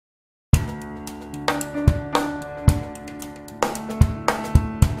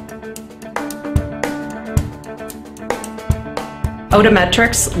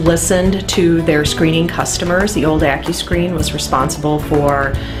Otometrics listened to their screening customers. The old AccuScreen was responsible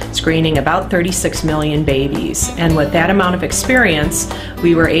for screening about 36 million babies. And with that amount of experience,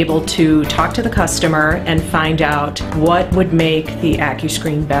 we were able to talk to the customer and find out what would make the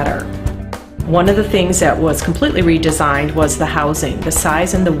AccuScreen better. One of the things that was completely redesigned was the housing. The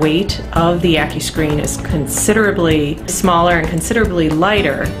size and the weight of the AccuScreen is considerably smaller and considerably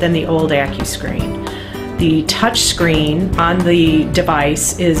lighter than the old AccuScreen. The touch screen on the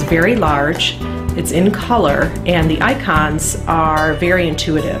device is very large, it's in color, and the icons are very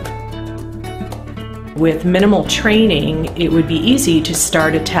intuitive. With minimal training, it would be easy to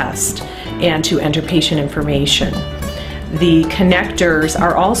start a test and to enter patient information. The connectors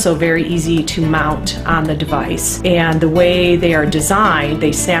are also very easy to mount on the device, and the way they are designed,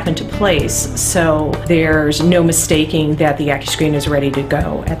 they snap into place, so there's no mistaking that the AccuScreen is ready to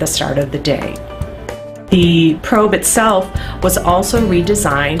go at the start of the day. The probe itself was also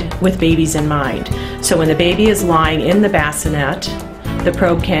redesigned with babies in mind. So when the baby is lying in the bassinet, the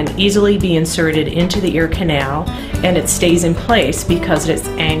probe can easily be inserted into the ear canal and it stays in place because it's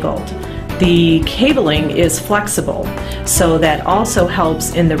angled. The cabling is flexible, so that also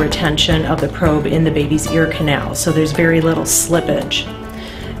helps in the retention of the probe in the baby's ear canal, so there's very little slippage.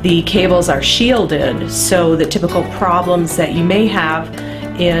 The cables are shielded, so the typical problems that you may have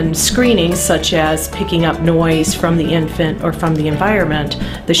in screening, such as picking up noise from the infant or from the environment,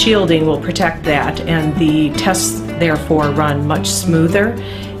 the shielding will protect that, and the tests therefore run much smoother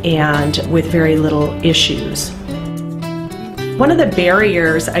and with very little issues. One of the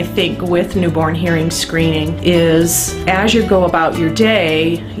barriers, I think, with newborn hearing screening is as you go about your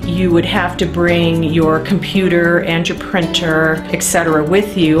day, you would have to bring your computer and your printer, etc.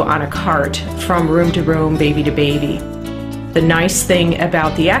 with you on a cart from room to room, baby to baby. The nice thing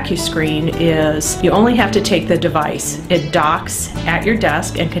about the AccuScreen is you only have to take the device. It docks at your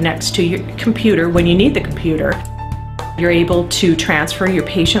desk and connects to your computer when you need the computer. You're able to transfer your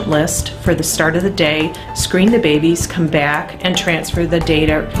patient list for the start of the day, screen the babies, come back, and transfer the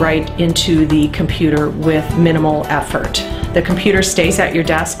data right into the computer with minimal effort. The computer stays at your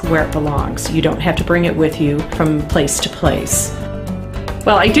desk where it belongs. You don't have to bring it with you from place to place.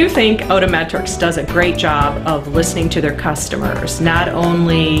 Well, I do think Otometrics does a great job of listening to their customers, not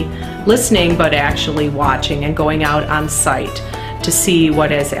only listening but actually watching and going out on site to see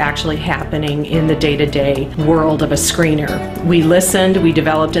what is actually happening in the day-to-day world of a screener. We listened, we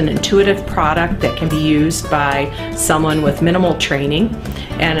developed an intuitive product that can be used by someone with minimal training,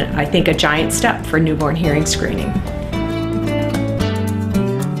 and I think a giant step for newborn hearing screening.